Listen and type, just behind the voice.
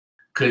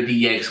Could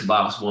the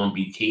Xbox One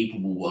be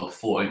capable of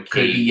 4K?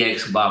 Could the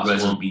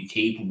Xbox One be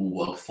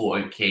capable of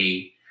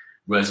 4K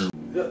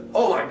resolution?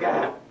 Oh my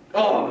God!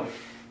 Oh,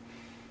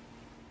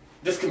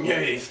 this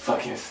community is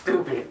fucking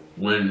stupid.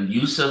 When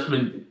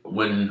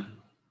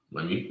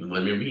let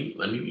me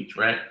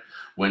retract.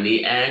 When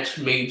they asked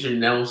Major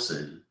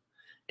Nelson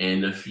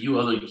and a few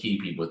other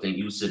key people, I think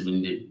Yusuf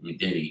and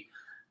Diddy,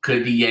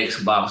 could the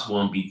Xbox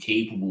One be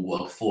capable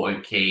of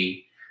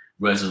 4K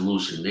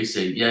resolution? They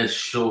said yes,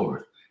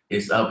 sure.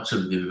 It's up to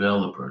the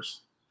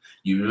developers.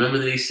 You remember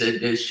they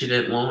said that shit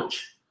at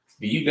launch?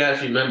 Do you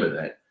guys remember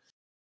that?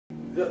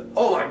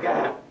 Oh my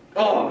God!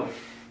 Oh,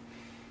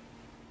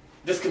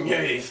 this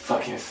community is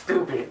fucking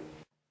stupid.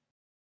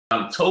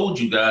 I told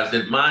you guys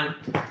that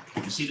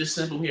you see this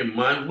symbol here,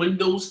 my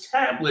Windows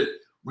tablet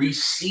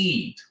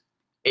received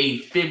a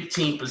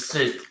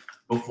 15%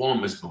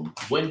 performance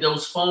boost.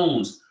 Windows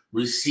phones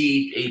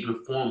received a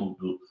performance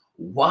boost.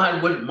 Why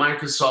would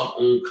Microsoft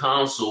own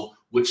console,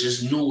 which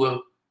is newer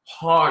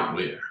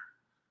hardware?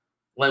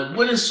 Like,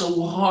 what is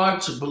so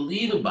hard to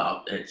believe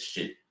about that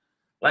shit?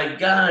 Like,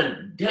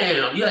 god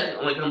damn, yeah,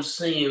 like I'm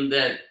saying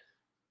that,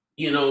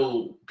 you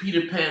know,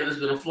 Peter Pan is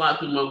gonna fly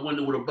through my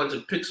window with a bunch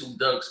of pixel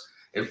ducks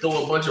and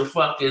throw a bunch of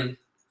fucking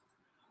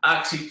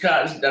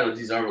Oxycontins down,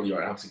 these aren't really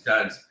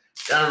Oxycontins,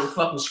 down on the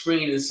fucking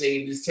screen and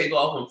say, just take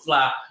off and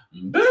fly.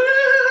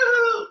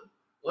 Boo!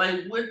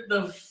 Like, what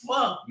the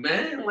fuck,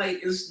 man?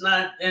 Like, it's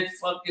not that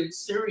fucking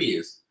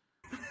serious.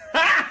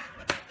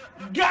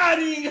 Got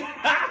him!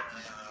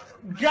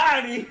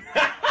 Got him!